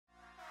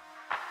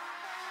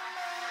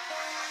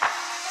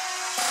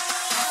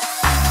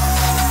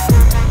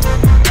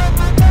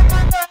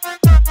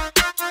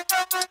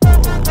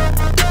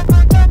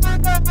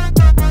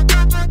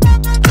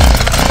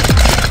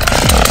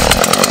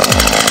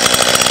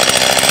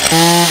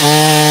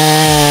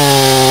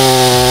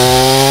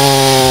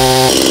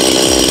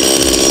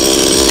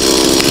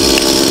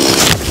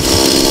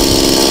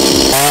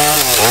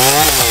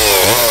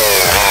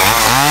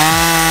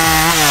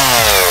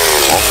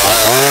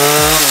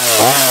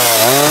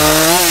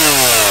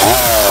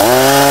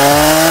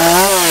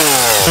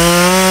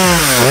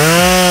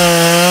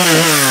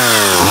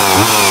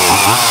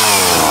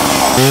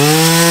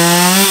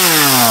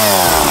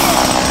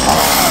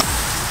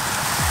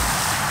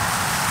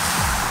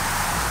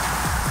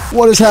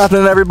What is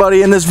happening,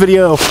 everybody? In this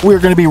video, we're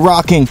going to be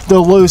rocking the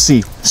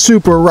Losi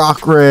Super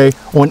Rock Rey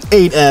on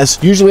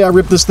 8S. Usually I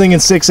rip this thing in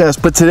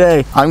 6S, but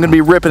today I'm going to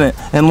be ripping it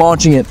and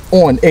launching it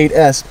on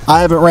 8S.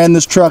 I haven't ran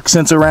this truck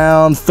since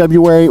around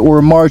February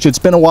or March. It's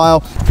been a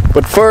while.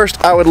 But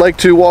first, I would like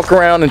to walk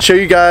around and show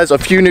you guys a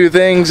few new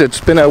things. It's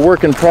been a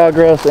work in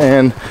progress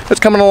and it's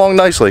coming along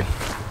nicely.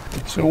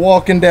 So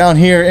walking down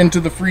here into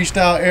the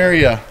freestyle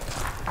area.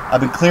 I've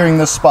been clearing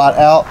this spot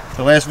out.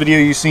 The last video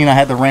you seen, I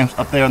had the ramps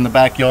up there in the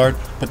backyard,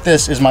 but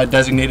this is my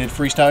designated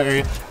freestyle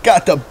area.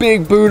 Got the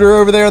big booter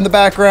over there in the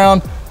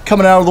background,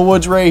 coming out of the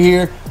woods right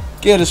here.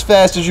 Get as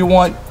fast as you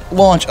want,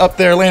 launch up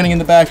there, landing in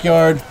the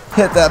backyard,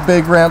 hit that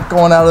big ramp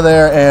going out of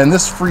there, and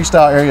this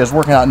freestyle area is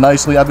working out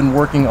nicely. I've been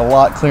working a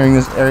lot clearing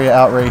this area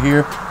out right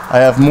here. I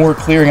have more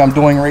clearing I'm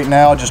doing right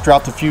now. Just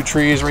dropped a few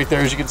trees right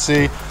there, as you can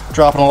see.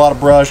 Dropping a lot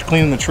of brush,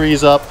 cleaning the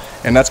trees up,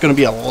 and that's gonna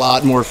be a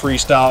lot more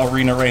freestyle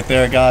arena right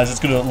there, guys.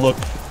 It's gonna look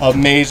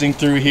amazing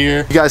through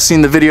here. You guys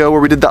seen the video where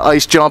we did the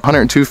ice jump,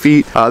 102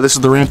 feet. This is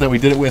the ramp that we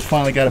did it with.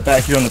 Finally got it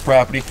back here on the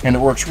property, and it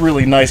works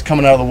really nice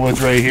coming out of the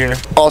woods right here.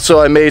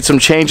 Also, I made some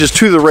changes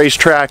to the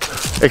racetrack.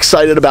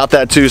 Excited about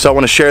that too, so I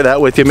wanna share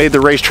that with you. Made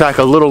the racetrack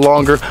a little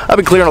longer. I've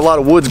been clearing a lot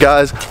of woods,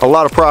 guys, a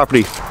lot of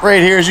property.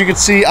 Right here, as you can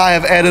see, I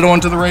have added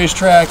onto the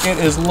racetrack. It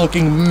is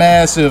looking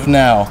massive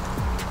now.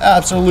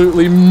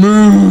 Absolutely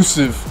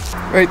massive.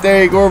 Right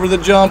there, you go over the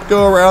jump,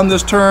 go around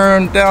this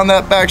turn, down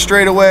that back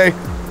straightaway,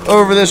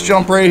 over this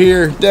jump right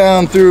here,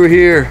 down through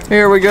here.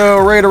 Here we go,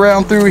 right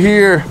around through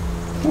here.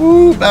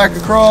 Woo, back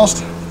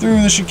across,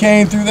 through the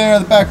chicane, through there,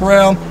 the back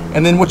around.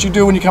 And then what you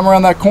do when you come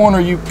around that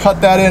corner, you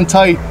cut that in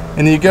tight,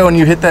 and then you go and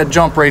you hit that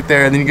jump right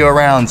there, and then you go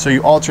around. So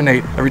you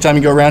alternate. Every time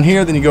you go around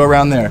here, then you go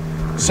around there.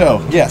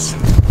 So, yes.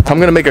 I'm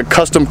gonna make a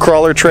custom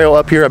crawler trail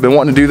up here. I've been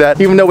wanting to do that.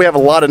 Even though we have a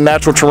lot of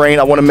natural terrain,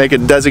 I wanna make a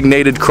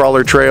designated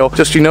crawler trail.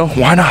 Just, you know,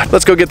 why not?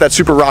 Let's go get that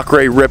Super Rock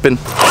Rey ripping.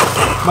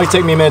 Might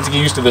take me a minute to get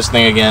used to this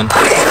thing again.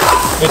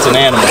 It's an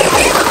animal.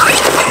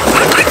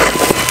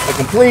 A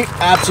complete,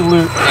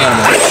 absolute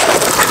animal.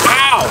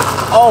 Ow!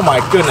 Oh my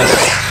goodness.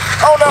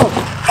 Oh no!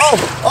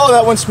 Oh,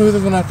 that went smoother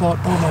than I thought.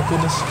 Oh my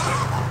goodness.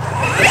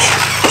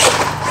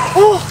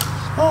 Oh,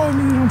 I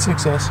need it on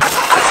 6S.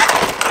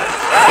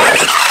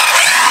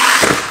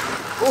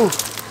 Ooh.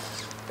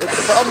 The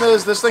problem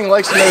is this thing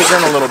likes to nose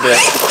in a little bit.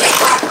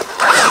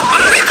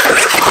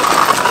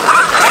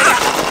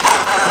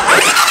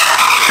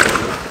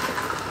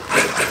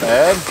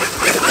 Ed,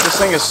 this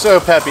thing is so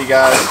peppy,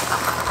 guys.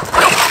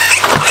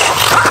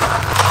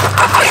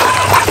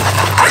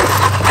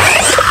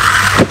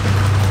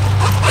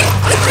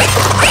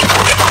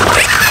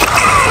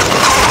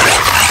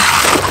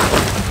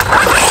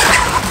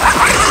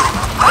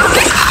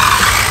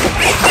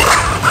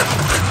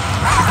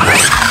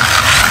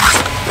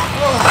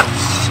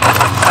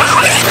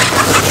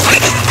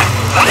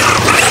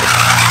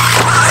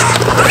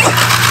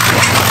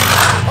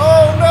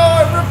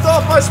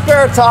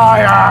 Spare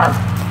tire!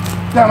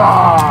 Come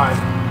on!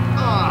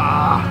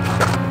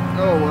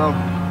 Oh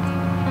well.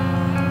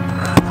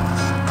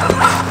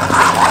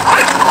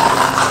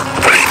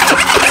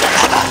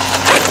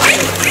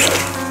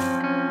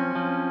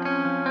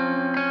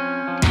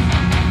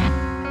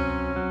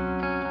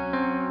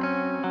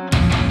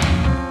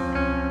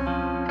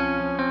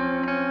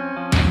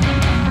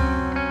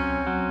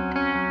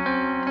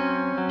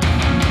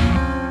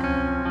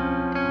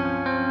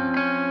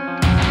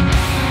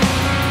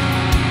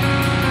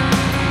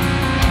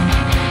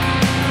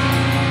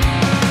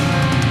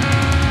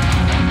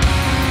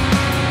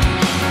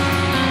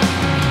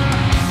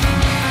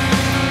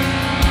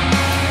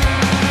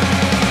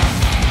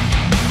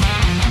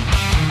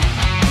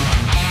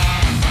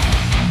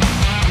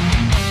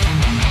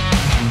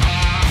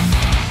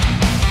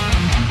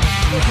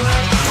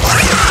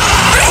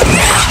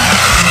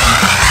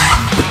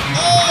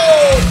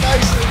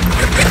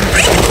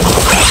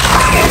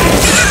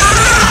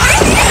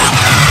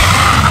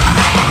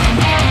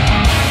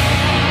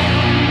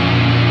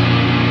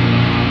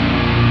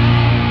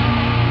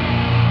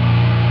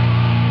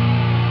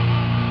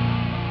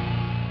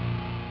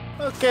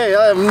 Okay,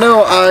 I have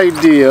no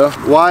idea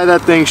why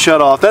that thing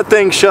shut off. That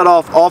thing shut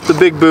off the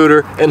big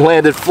booter and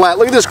landed flat.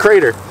 Look at this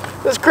crater.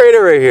 This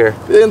crater right here.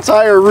 The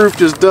entire roof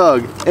just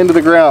dug into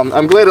the ground.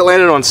 I'm glad it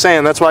landed on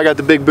sand. That's why I got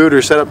the big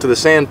booter set up to the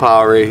sand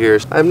pile right here.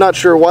 I'm not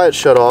sure why it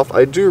shut off.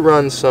 I do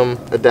run some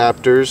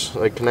adapters,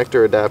 like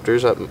connector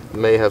adapters. That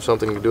may have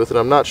something to do with it.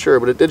 I'm not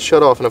sure, but it did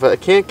shut off. And if I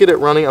can't get it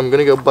running, I'm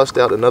gonna go bust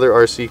out another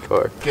RC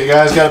car. Okay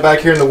guys, got it back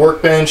here in the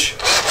workbench.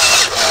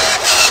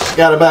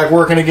 Got it back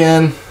working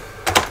again.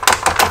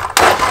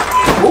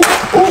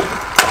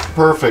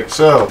 Perfect.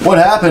 So what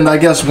happened, I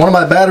guess one of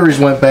my batteries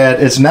went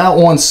bad. It's now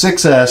on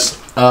 6S.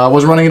 I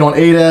was running it on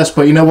 8S,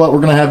 but you know what? We're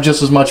going to have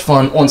just as much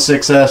fun on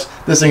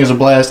 6S. This thing is a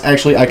blast.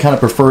 Actually, I kind of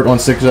prefer it on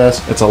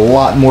 6S. It's a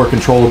lot more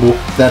controllable.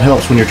 That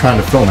helps when you're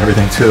trying to film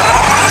everything too.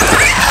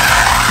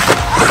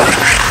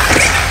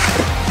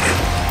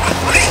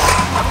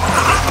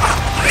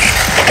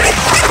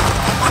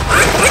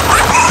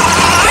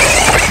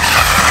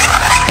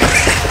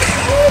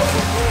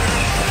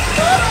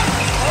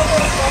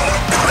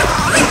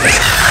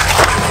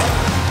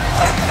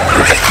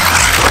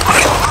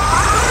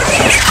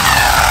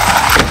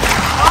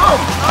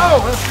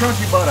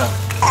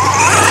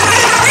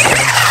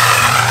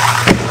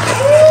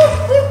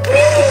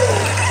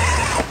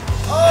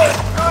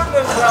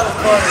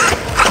 funny.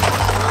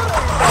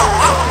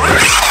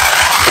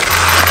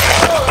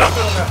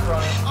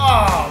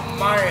 Oh,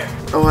 man.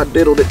 Oh, I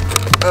diddled it.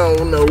 Oh,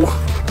 no.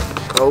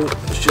 Oh,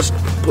 let's just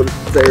put it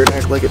there and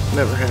act like it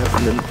never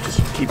happened and just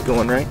keep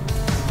going, right?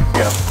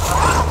 Yeah.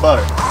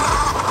 Butter.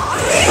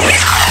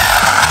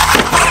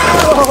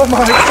 Oh,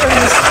 my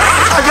goodness.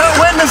 I got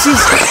witnesses.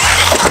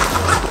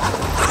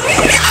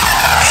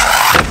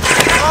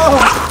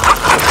 Oh.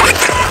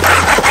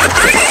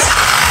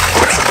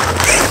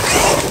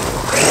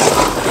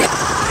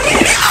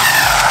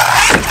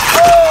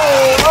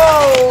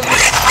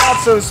 Not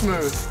so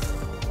smooth.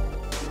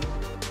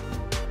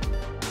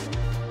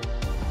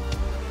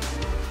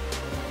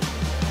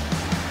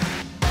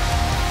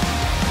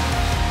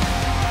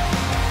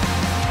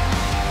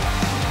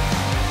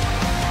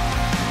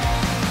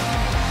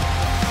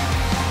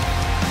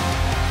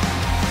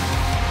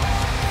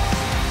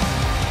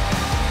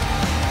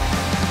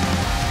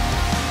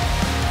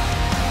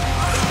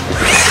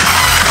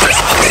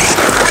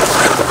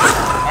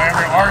 I am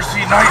your RC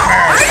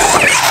nightmare.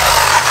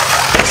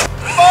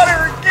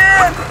 Butter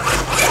again.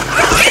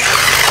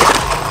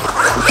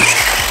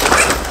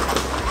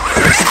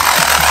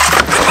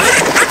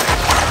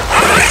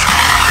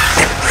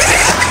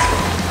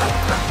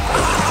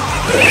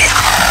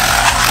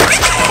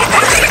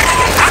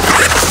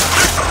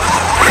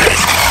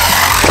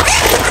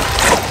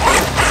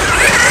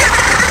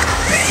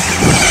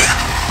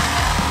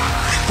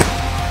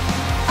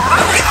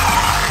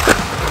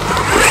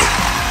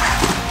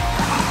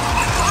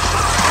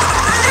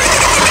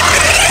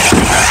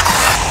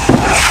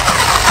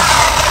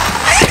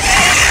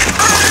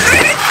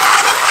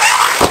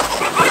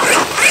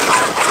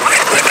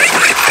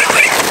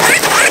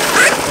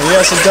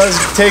 Yes, it does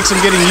take some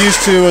getting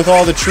used to with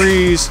all the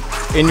trees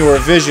in your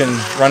vision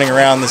running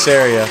around this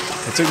area.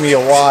 It took me a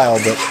while,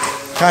 but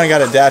kind of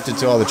got adapted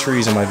to all the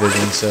trees in my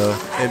vision, so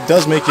it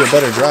does make you a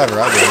better driver,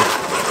 I believe.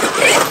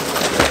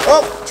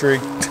 Oh, tree.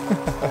 This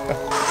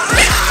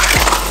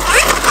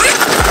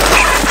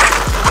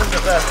is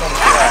the best on the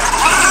track.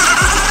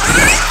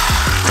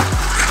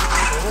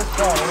 So this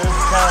one is a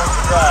challenge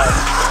to drive.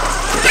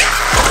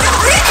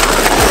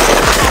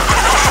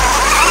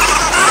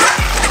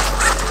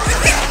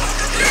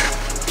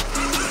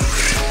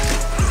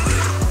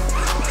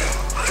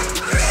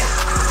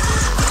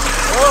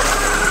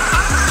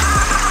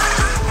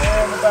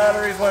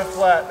 Batteries went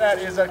flat. That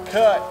is a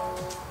cut.